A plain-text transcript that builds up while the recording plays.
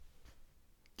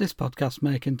This podcast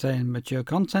may contain mature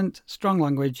content, strong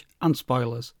language, and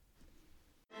spoilers.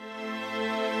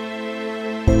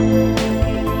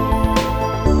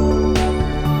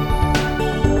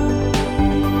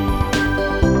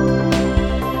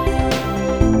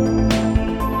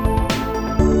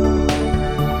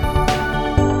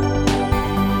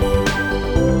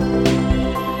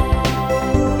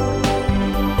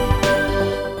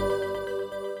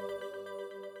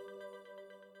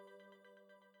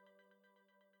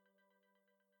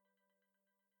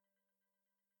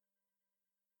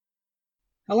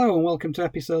 Hello and welcome to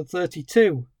episode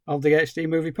 32 of the HD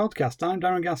Movie Podcast. I'm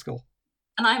Darren Gaskell.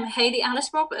 And I'm Hayley Alice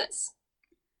Roberts.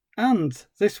 And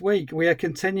this week we are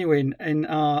continuing in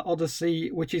our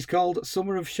odyssey, which is called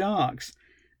Summer of Sharks.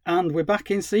 And we're back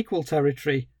in sequel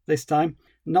territory this time.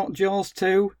 Not Jaws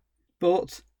 2,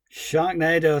 but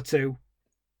Sharknado 2.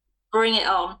 Bring it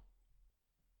on.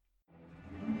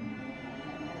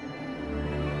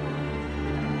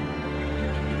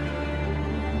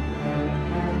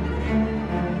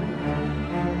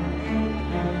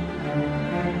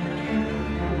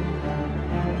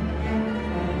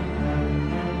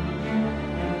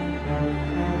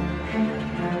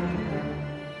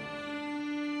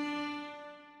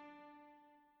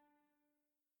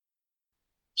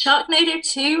 Sharknado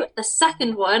 2, the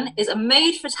second one, is a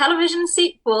made-for-television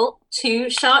sequel to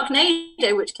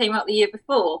Sharknado, which came out the year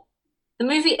before. The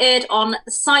movie aired on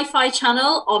the Sci-Fi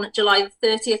Channel on July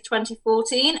 30th,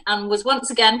 2014, and was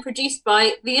once again produced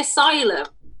by The Asylum.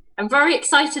 I'm very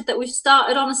excited that we've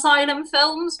started on Asylum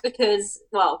films because,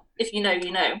 well, if you know,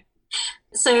 you know.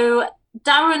 So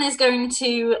Darren is going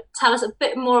to tell us a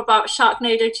bit more about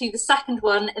Sharknado 2, the second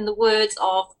one, in the words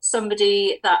of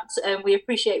somebody that we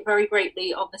appreciate very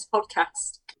greatly on this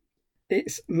podcast.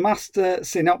 It's master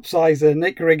synopsizer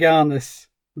Nick Reganis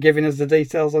giving us the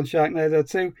details on Sharknado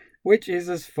 2, which is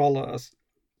as follows.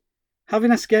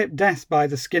 Having escaped death by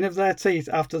the skin of their teeth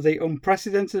after the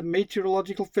unprecedented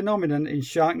meteorological phenomenon in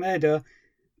Sharknado,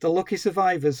 the lucky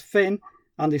survivors, Finn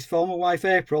and his former wife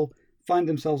April, find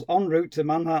themselves en route to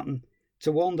Manhattan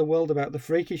to warn the world about the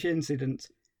freakish incident.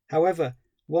 However,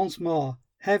 once more,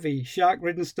 heavy,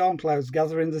 shark-ridden storm clouds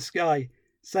gather in the sky,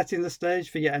 setting the stage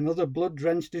for yet another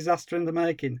blood-drenched disaster in the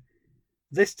making.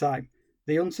 This time,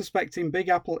 the unsuspecting Big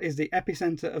Apple is the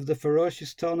epicentre of the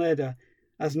ferocious tornado,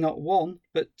 as not one,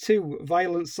 but two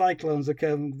violent cyclones are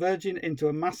converging into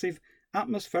a massive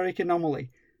atmospheric anomaly,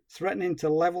 threatening to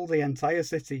level the entire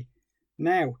city.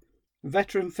 Now,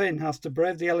 veteran Finn has to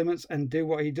brave the elements and do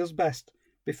what he does best,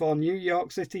 before New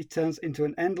York City turns into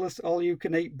an endless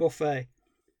all-you-can-eat buffet.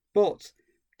 But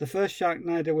the first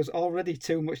Sharknado was already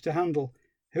too much to handle.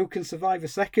 Who can survive a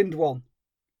second one?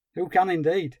 Who can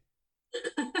indeed?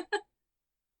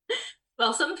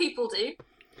 Well, some people do.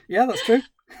 Yeah, that's true.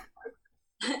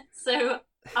 So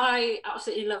I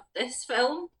absolutely love this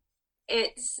film.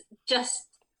 It's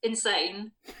just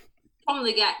insane from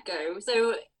the get-go.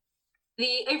 So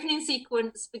the opening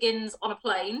sequence begins on a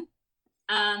plane,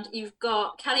 and you've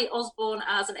got Kelly Osbourne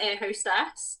as an air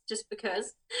hostess, just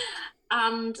because.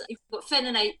 And you've got Finn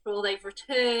and April, they've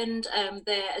returned.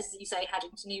 They're, as you say,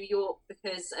 heading to New York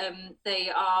because they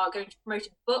are going to promote a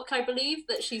book, I believe,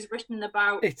 that she's written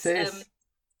about. It is.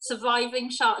 Surviving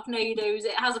Sharknadoes.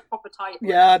 It has a proper title.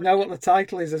 Yeah, I know what the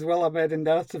title is as well. I made a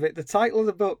note of it. The title of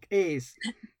the book is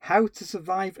How to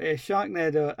Survive a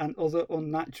Sharknado and Other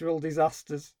Unnatural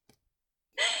Disasters.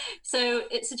 So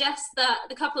it suggests that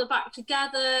the couple are back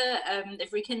together,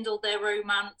 they've rekindled their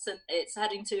romance, and it's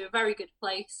heading to a very good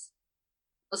place,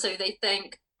 or so they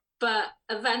think. But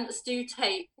events do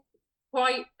take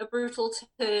quite a brutal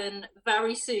turn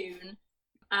very soon,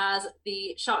 as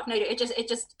the Sharknado, it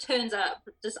just turns up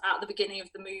just at the beginning of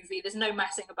the movie. There's no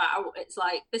messing about. It's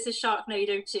like, this is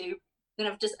Sharknado 2. We're going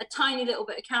to have just a tiny little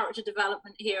bit of character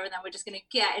development here, and then we're just going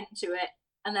to get into it.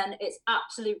 And then it's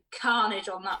absolute carnage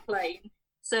on that plane.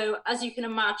 So as you can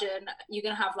imagine, you're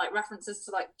going to have like references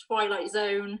to like Twilight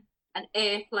Zone and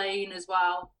Airplane as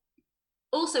well.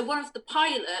 Also, one of the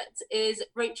pilots is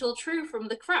Rachel True from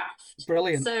The Craft.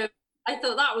 Brilliant. So I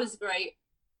thought that was great.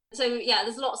 So yeah,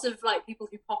 there's lots of like people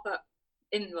who pop up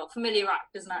in, well, familiar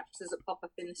actors and actresses that pop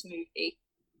up in this movie.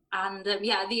 And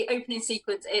yeah, the opening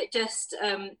sequence, it just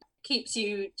keeps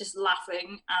you just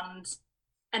laughing and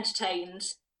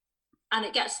entertained. And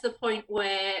it gets to the point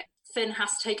where Finn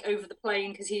has to take over the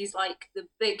plane because he's like the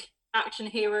big action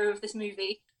hero of this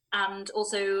movie. And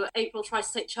also April tries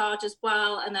to take charge as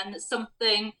well. And then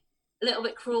something a little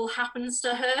bit cruel happens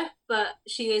to her, but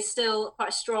she is still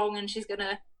quite strong and she's going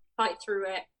to fight through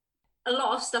it. A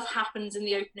lot of stuff happens in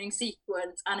the opening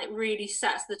sequence, and it really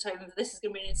sets the tone that this is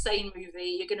going to be an insane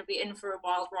movie. You're going to be in for a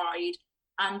wild ride,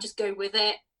 and just go with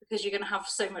it. because you're going to have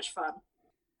so much fun.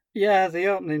 Yeah, the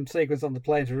opening sequence on the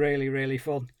plane is really, really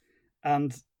fun.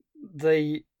 And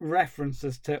the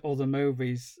references to other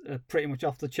movies are pretty much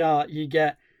off the chart. You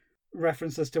get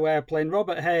references to Airplane.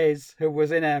 Robert Hayes, who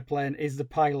was in Airplane, is the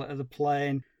pilot of the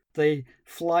plane. The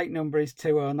flight number is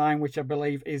 209, which I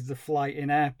believe is the flight in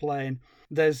Airplane.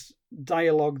 There's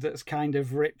dialogue that's kind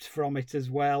of ripped from it as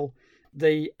well.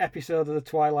 The episode of The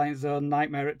Twilight Zone,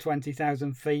 Nightmare at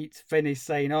 20,000 Feet, Finn is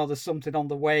saying, oh, there's something on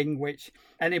the wing, which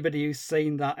anybody who's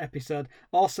seen that episode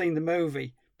or seen the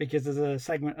movie, because there's a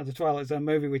segment of the Twilight Zone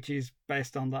movie which is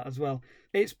based on that as well.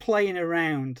 It's playing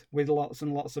around with lots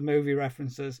and lots of movie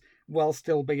references while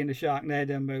still being a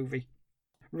Sharknado movie.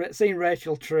 Seeing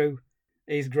Rachel True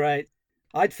is great.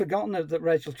 I'd forgotten that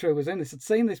Rachel True was in this. I'd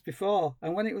seen this before,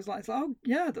 and when it was like, it's like, oh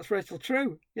yeah, that's Rachel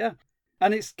True, yeah.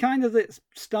 And it's kind of the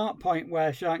start point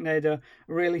where Sharknado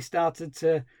really started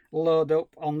to load up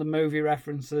on the movie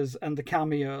references and the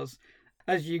cameos.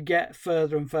 As you get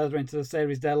further and further into the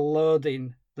series, they're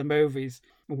loading the movies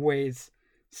with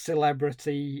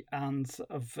celebrity and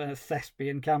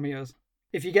thespian cameos.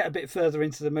 If you get a bit further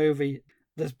into the movie,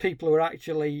 there's people who are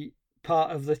actually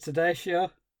part of the Today Show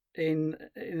in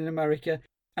America,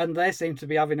 and they seem to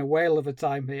be having a whale of a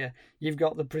time here. You've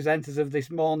got the presenters of this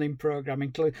morning programme,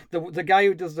 including the guy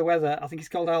who does the weather, I think he's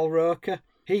called Al Roker.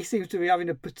 He seems to be having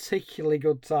a particularly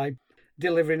good time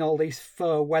delivering all these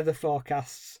faux weather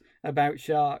forecasts about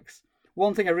sharks.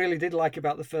 One thing I really did like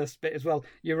about the first bit as well,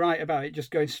 you're right about it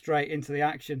just going straight into the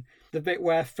action. The bit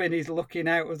where Finn is looking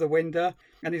out of the window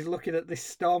and he's looking at this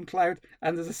storm cloud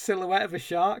and there's a silhouette of a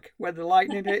shark where the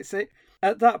lightning hits it.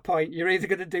 At that point, you're either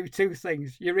going to do two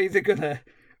things. You're either going to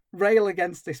rail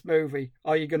against this movie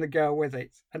or you're going to go with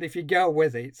it. And if you go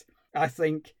with it, I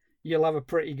think you'll have a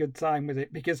pretty good time with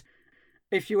it, because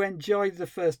if you enjoyed the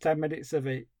first 10 minutes of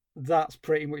it, that's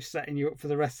pretty much setting you up for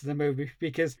the rest of the movie,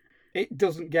 because it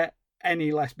doesn't get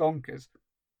any less bonkers.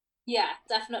 Yeah,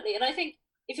 definitely. And I think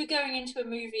if you're going into a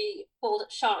movie called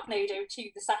Sharknado 2,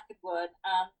 the second one,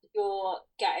 and you're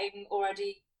getting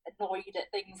already annoyed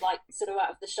at things like silhouette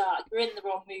of the shark, you're in the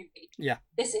wrong movie. Yeah.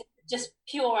 This is just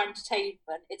pure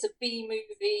entertainment. It's a B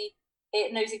movie.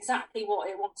 It knows exactly what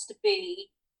it wants to be.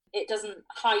 It doesn't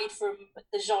hide from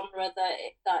the genre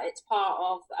that it's part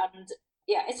of, and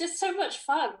yeah, it's just so much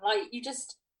fun. Like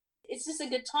it's just a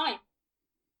good time.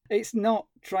 It's not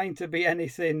trying to be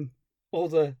anything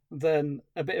other than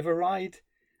a bit of a ride,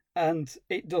 and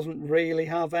it doesn't really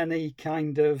have any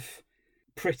kind of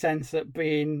pretense at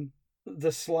being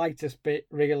the slightest bit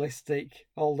realistic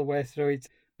all the way through it.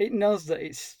 It knows that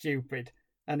it's stupid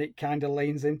and it kind of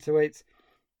leans into it.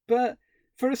 But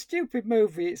for a stupid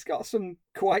movie, it's got some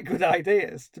quite good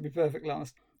ideas, to be perfectly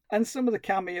honest. And some of the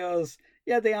cameos,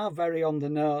 yeah, they are very on the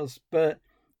nose, but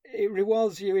it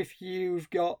rewards you if you've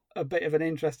got a bit of an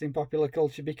interest in popular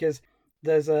culture, because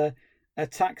there's a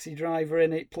taxi driver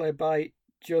in it played by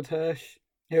Judd Hirsch,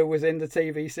 who was in the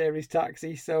TV series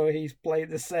Taxi, so he's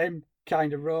played the same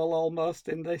kind of role almost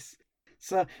in this.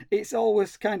 So it's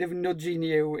always kind of nudging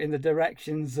you in the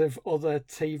directions of other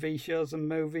TV shows and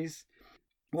movies.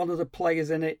 One of the players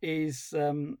in it is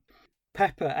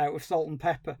Pepper out of Salt and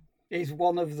Pepper. He's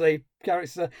one of the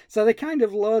characters. So they're kind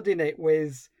of loading it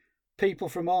with people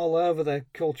from all over the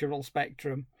cultural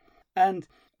spectrum. And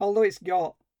although it's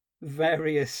got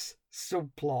various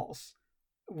subplots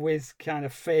with kind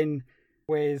of Finn,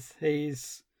 with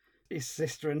his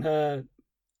sister and her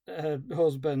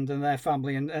husband and their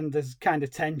family, and there's kind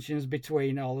of tensions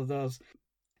between all of those.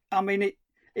 I mean,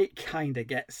 it kind of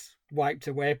gets wiped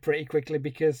away pretty quickly,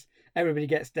 because everybody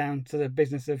gets down to the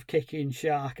business of kicking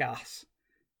shark ass.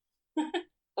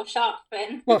 Or shark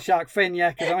fin. Well, shark fin,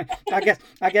 yeah. Because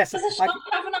I guess. Does a shark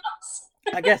have an ass?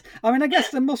 I guess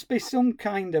there must be some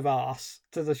kind of arse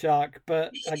to the shark,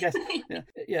 but I guess,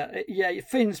 yeah.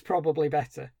 Fin's probably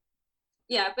better.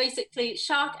 Yeah, basically,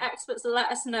 shark experts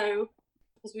let us know,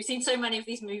 because we've seen so many of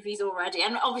these movies already,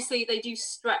 and obviously they do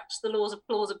stretch the laws of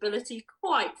plausibility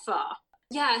quite far.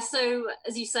 Yeah, so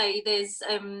as you say, there's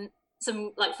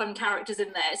some like fun characters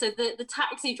in there. So the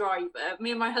taxi driver,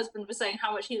 me and my husband were saying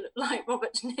how much he looked like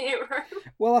Robert De Niro.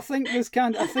 Well, I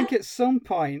think at some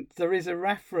point there is a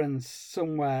reference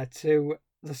somewhere to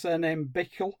the surname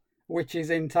Bickle, which is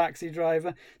in Taxi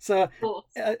Driver. So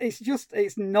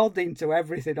it's nodding to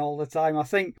everything all the time. I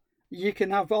think you can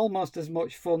have almost as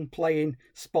much fun playing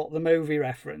Spot the Movie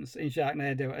reference in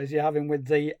Sharknado as you're having with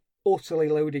the utterly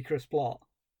ludicrous plot.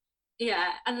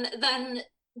 Yeah, and then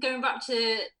going back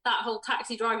to that whole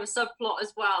taxi driver subplot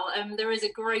as well, there is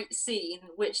a great scene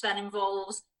which then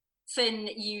involves Finn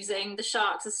using the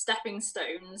sharks as stepping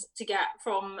stones to get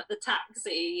from the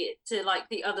taxi to like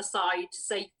the other side to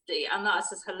safety, and that's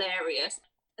just hilarious.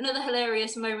 Another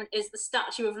hilarious moment is the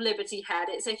Statue of Liberty head.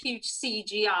 It's a huge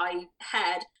CGI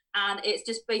head, and it's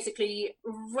just basically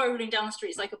rolling down the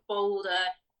streets like a boulder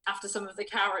after some of the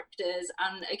characters.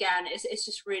 And again, it's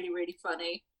just really, really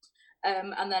funny.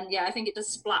 And then yeah, I think it does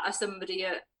splatter somebody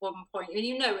at one point. I mean,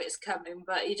 you know it's coming,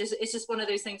 but it's just one of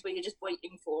those things where you're just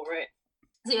waiting for it.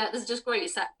 So yeah, there's just great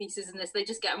set pieces in this. They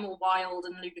just get more wild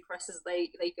and ludicrous as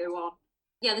they go on.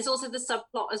 Yeah, there's also the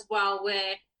subplot as well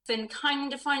where Finn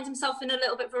kind of finds himself in a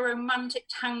little bit of a romantic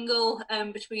tangle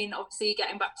between obviously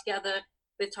getting back together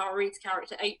with Tara Reid's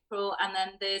character April, and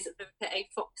then there's Vivica A.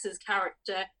 Fox's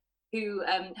character who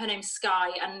her name's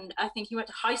Sky, and I think he went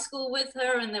to high school with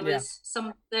her, and there was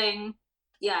something.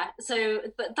 Yeah, so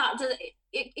but that does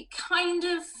it kind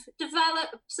of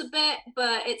develops a bit,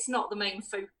 but it's not the main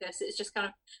focus. It's just kind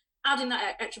of adding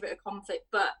that extra bit of conflict.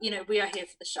 But you know, we are here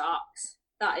for the sharks.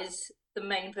 That is the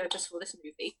main purpose for this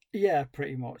movie. Yeah,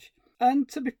 pretty much. And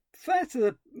to be fair to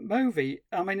the movie,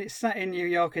 I mean, it's set in New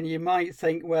York, and you might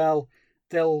think, well,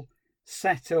 they'll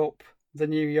set up the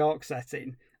New York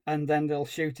setting and then they'll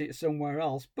shoot it somewhere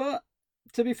else. But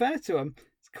to be fair to them,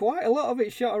 quite a lot of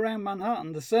it shot around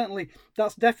Manhattan. That's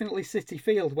definitely Citi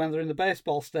Field when they're in the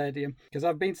baseball stadium, because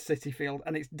I've been to Citi Field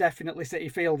and it's definitely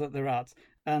Citi Field that they're at.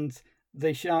 And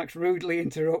the Sharks rudely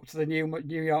interrupt the New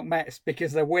York Mets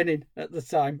because they're winning at the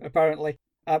time, apparently,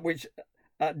 which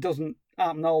doesn't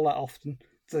happen all that often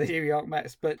to the New York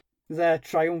Mets. But their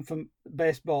triumphant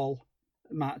baseball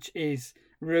match is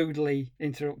rudely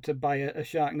interrupted by a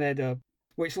Sharknado,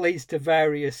 which leads to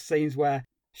various scenes where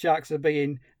sharks are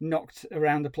being knocked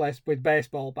around the place with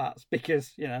baseball bats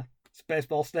because, you know, it's a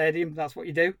baseball stadium. That's what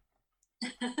you do.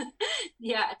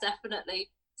 Yeah, definitely.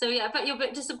 So yeah, I bet you're a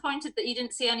bit disappointed that you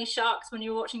didn't see any sharks when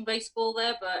you were watching baseball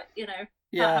there, but you know,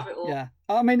 can't have it all. Yeah.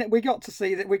 I mean, we got to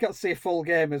see a full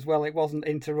game as well. It wasn't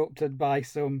interrupted by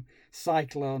some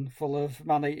cyclone full of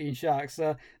man-eating sharks,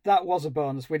 so that was a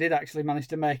bonus. We did actually manage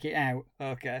to make it out.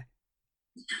 Okay.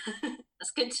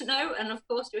 That's good to know, and of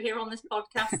course you're here on this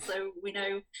podcast, so we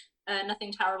know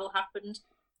nothing terrible happened.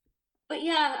 But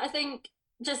yeah, I think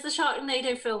just the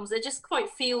Sharknado films, they're just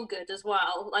quite feel good as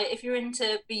well. Like if you're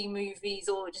into B movies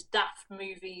or just daft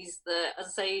movies that, as I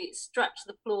say, stretch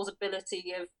the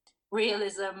plausibility of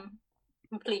realism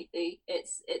completely,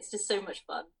 it's just so much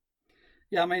fun.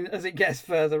 Yeah, I mean, as it gets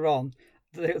further on,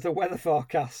 the weather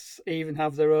forecasts even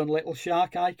have their own little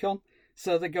shark icon.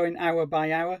 So they're going hour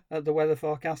by hour at the weather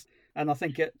forecast. And I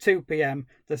think at 2 p.m,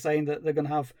 they're saying that they're going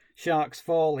to have sharks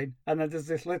falling. And then there's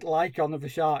this little icon of a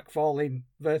shark falling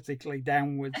vertically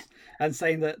downwards and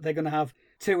saying that they're going to have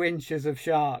 2 inches of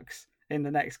sharks in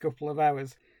the next couple of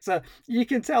hours. So you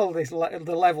can tell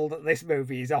the level that this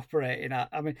movie is operating at.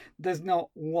 I mean, there's not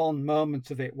one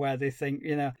moment of it where they think,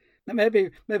 you know, maybe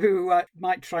we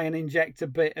might try and inject a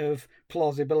bit of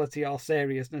plausibility or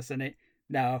seriousness in it.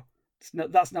 No,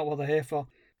 that's not what they're here for.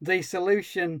 The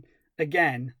solution,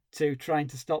 again, to trying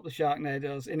to stop the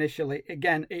Sharknadoes initially,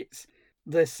 again, it's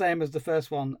the same as the first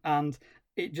one, and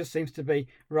it just seems to be,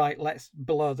 right, let's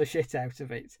blow the shit out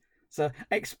of it. So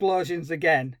explosions,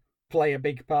 again, play a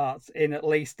big part in at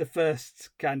least the first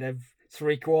kind of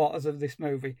 3/4 of this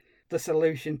movie. The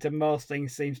solution to most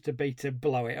things seems to be to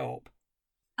blow it up.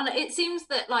 And it seems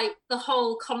that like the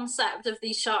whole concept of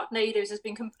these Sharknadoes has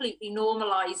been completely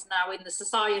normalized now in the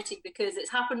society because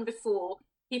it's happened before.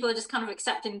 People are just kind of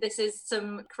accepting this is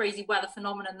some crazy weather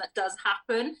phenomenon that does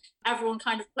happen. Everyone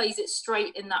kind of plays it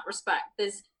straight in that respect.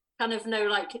 There's kind of no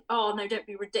like, oh no, don't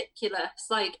be ridiculous.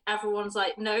 Like everyone's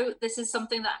like, no, this is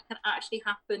something that can actually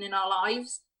happen in our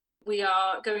lives. We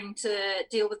are going to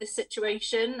deal with this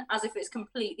situation as if it's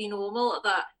completely normal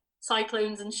that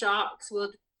cyclones and sharks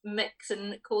would mix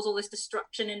and cause all this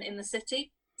destruction in the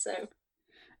city. So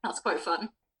that's quite fun.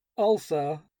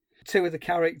 Also, 2 of the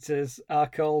characters are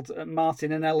called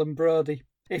Martin and Ellen Brody.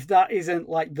 If that isn't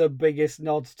like the biggest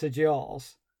nod to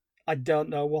Jaws, I don't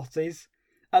know what is.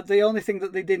 The only thing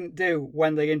that they didn't do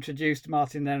when they introduced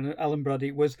Martin and Ellen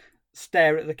Brody was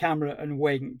stare at the camera and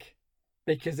wink,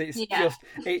 because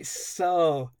it's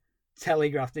so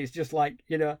telegraphed. It's just like,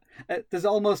 you know, there's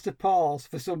almost a pause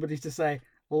for somebody to say,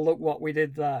 look what we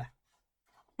did there.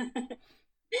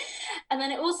 And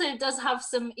then it also does have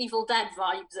some Evil Dead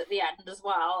vibes at the end as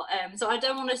well. So I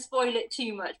don't want to spoil it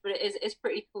too much, but it's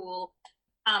pretty cool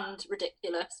and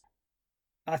ridiculous.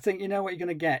 I think you know what you're going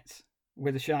to get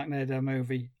with the Sharknado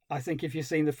movie. I think if you've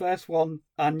seen the first one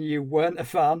and you weren't a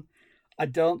fan, I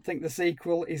don't think the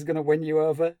sequel is going to win you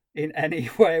over in any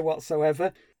way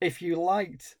whatsoever. If you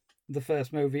liked the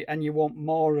first movie and you want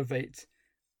more of it,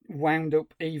 wound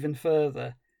up even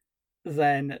further,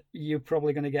 then you're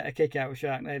probably going to get a kick out of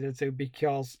Sharknado 2,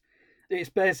 because it's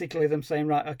basically them saying,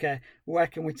 right, okay, where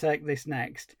can we take this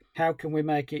next? How can we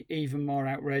make it even more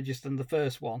outrageous than the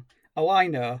first one? Oh, I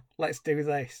know, let's do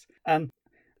this. And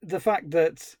the fact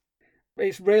that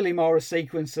it's really more a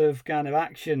sequence of kind of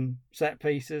action set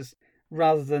pieces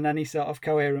rather than any sort of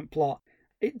coherent plot,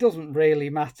 it doesn't really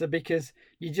matter because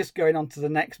you're just going on to the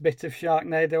next bit of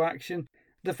Sharknado action.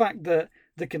 The fact that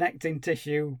the connecting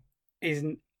tissue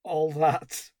isn't all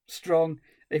that strong.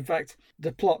 In fact,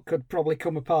 the plot could probably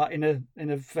come apart in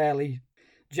a fairly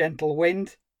gentle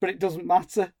wind, but it doesn't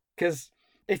matter, because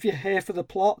if you're here for the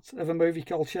plot of a movie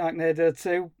called Sharknado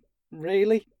 2,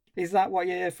 really? Is that what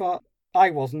you're here for? I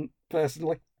wasn't,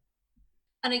 personally.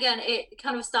 And again, it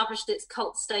kind of established its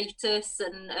cult status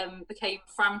and became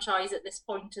a franchise at this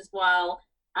point as well,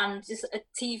 and just a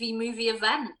TV movie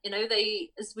event.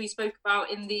 They, as we spoke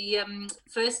about in the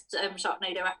first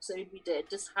Sharknado episode we did,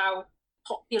 just how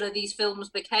popular these films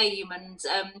became, and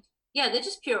they're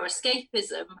just pure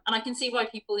escapism, and I can see why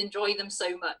people enjoy them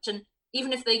so much. And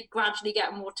even if they gradually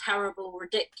get more terrible,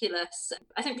 ridiculous,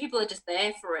 I think people are just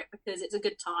there for it because it's a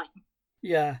good time.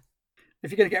 Yeah,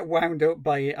 if you're going to get wound up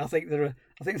by it, I think there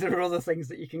are other things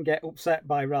that you can get upset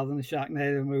by rather than the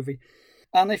Sharknado movie.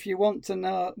 And if you want to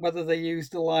know whether they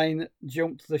used the line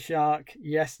 "jumped the shark,"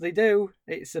 yes, they do.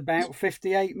 It's about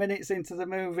 58 minutes into the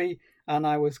movie, and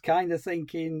I was kind of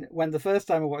thinking, when the first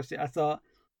time I watched it, I thought,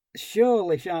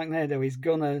 surely Sharknado is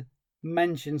going to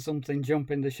mention something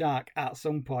jumping the shark at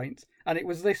some point. And it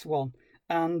was this one.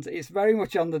 And it's very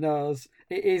much on the nose.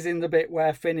 It is in the bit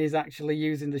where Finn is actually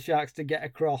using the sharks to get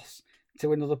across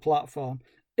to another platform.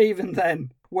 Even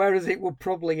then, whereas it would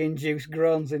probably induce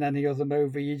groans in any other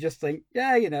movie, you just think,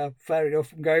 yeah, fair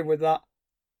enough, I'm going with that.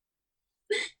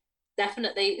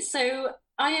 Definitely. So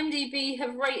IMDb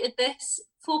have rated this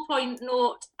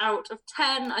 4.0 out of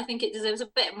 10. I think it deserves a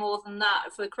bit more than that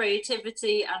for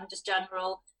creativity and just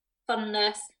general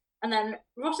funness. And then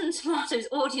Rotten Tomatoes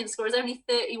audience score is only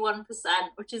 31%,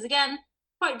 which is, again,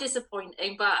 quite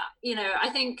disappointing. But, I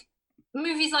think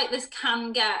movies like this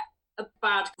can get a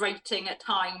bad rating at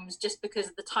times just because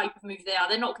of the type of movie they are.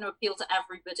 They're not going to appeal to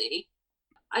everybody.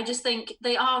 I just think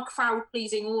they are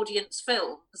crowd-pleasing audience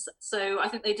films, so I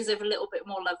think they deserve a little bit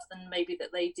more love than maybe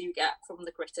that they do get from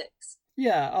the critics.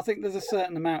 Yeah, I think there's a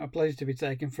certain amount of pleasure to be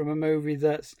taken from a movie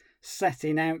that's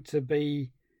setting out to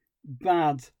be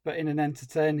bad, but in an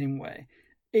entertaining way.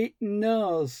 It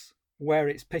knows where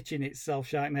it's pitching itself,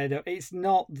 Sharknado. It's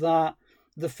not that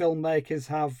the filmmakers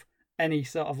have any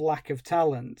sort of lack of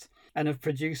talent and have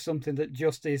produced something that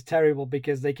just is terrible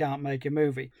because they can't make a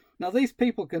movie. Now, these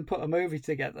people can put a movie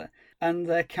together, and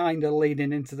they're kind of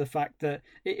leaning into the fact that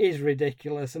it is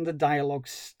ridiculous and the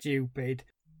dialogue's stupid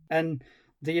and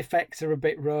the effects are a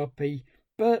bit ropey,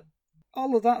 but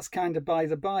all of that's kind of by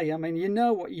the by. I mean, you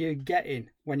know what you're getting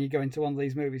when you go into one of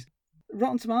these movies.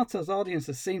 Rotten Tomatoes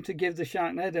audiences seem to give the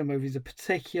Sharknado movies a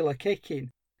particular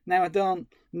kicking. Now, I don't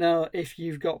know if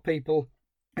you've got people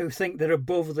who think they're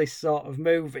above this sort of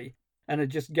movie and are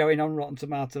just going on Rotten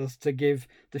Tomatoes to give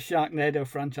the Sharknado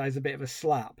franchise a bit of a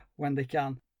slap when they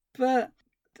can. But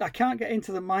I can't get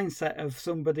into the mindset of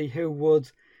somebody who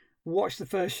would watch the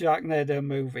first Sharknado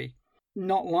movie,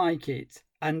 not like it,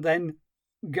 and then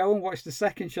go and watch the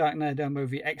second Sharknado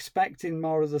movie expecting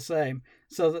more of the same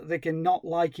so that they can not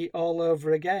like it all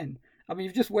over again. I mean,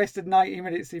 you've just wasted 90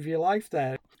 minutes of your life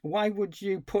there. Why would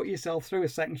you put yourself through a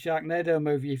second Sharknado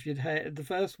movie if you'd hated the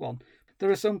first one? There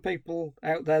are some people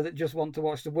out there that just want to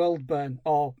watch the world burn,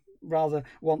 or rather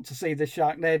want to see the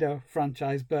Sharknado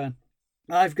franchise burn.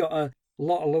 I've got a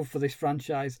lot of love for this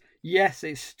franchise. Yes,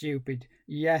 it's stupid.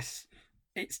 Yes,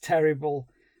 it's terrible.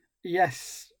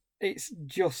 Yes, it's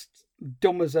just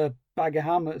dumb as a bag of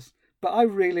hammers. But I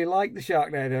really like the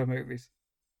Sharknado movies.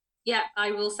 Yeah,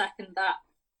 I will second that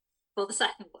for the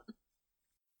second one.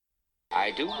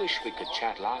 I do wish we could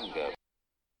chat longer.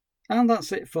 And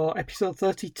that's it for episode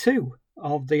 32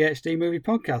 of the HD Movie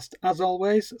Podcast. As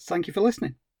always, thank you for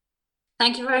listening.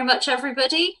 Thank you very much,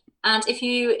 everybody. And if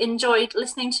you enjoyed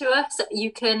listening to us,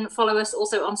 you can follow us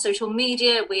also on social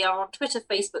media. We are on Twitter,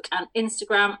 Facebook, and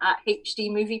Instagram at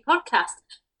HD Movie Podcast.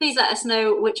 Please let us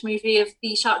know which movie of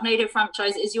the Sharknado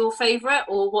franchise is your favourite,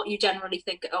 or what you generally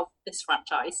think of this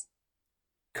franchise.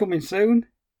 Coming soon,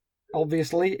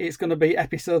 obviously, it's going to be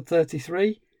episode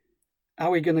 33. Are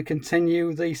we going to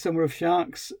continue the Summer of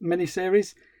Sharks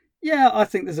miniseries? Yeah, I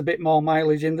think there's a bit more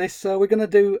mileage in this, so we're going to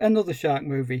do another shark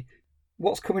movie.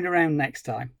 What's coming around next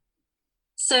time?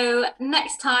 So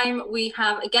next time we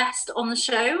have a guest on the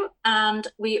show, and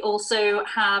we also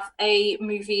have a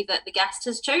movie that the guest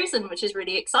has chosen, which is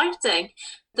really exciting.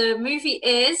 The movie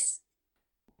is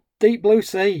Deep Blue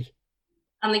Sea.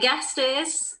 And the guest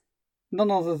is none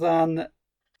other than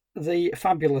the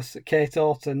fabulous Kate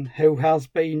Orton, who has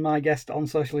been my guest on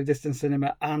Socially Distanced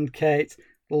Cinema, and Kate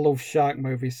loves shark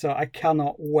movies, so I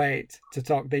cannot wait to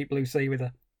talk Deep Blue Sea with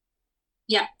her.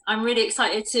 Yeah, I'm really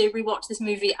excited to rewatch this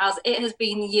movie, as it has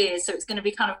been years, so it's going to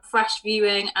be kind of fresh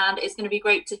viewing, and it's going to be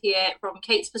great to hear from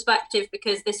Kate's perspective,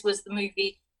 because this was the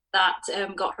movie that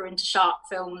got her into shark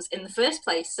films in the first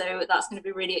place, so that's going to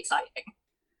be really exciting.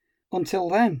 Until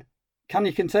then, can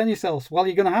you contain yourselves? Well,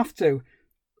 you're going to have to.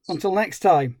 Until next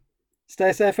time,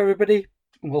 stay safe everybody,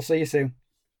 and we'll see you soon.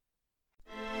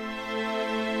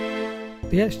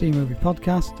 The HD Movie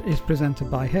Podcast is presented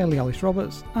by Hayley Alice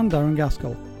Roberts and Darren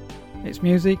Gaskell. Its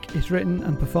music is written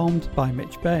and performed by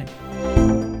Mitch Bain.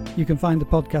 You can find the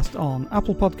podcast on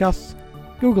Apple Podcasts,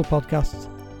 Google Podcasts,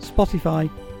 Spotify,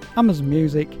 Amazon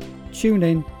Music,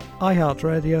 TuneIn,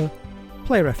 iHeartRadio,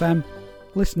 Player FM,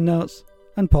 Listen Notes,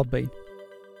 and Podbean.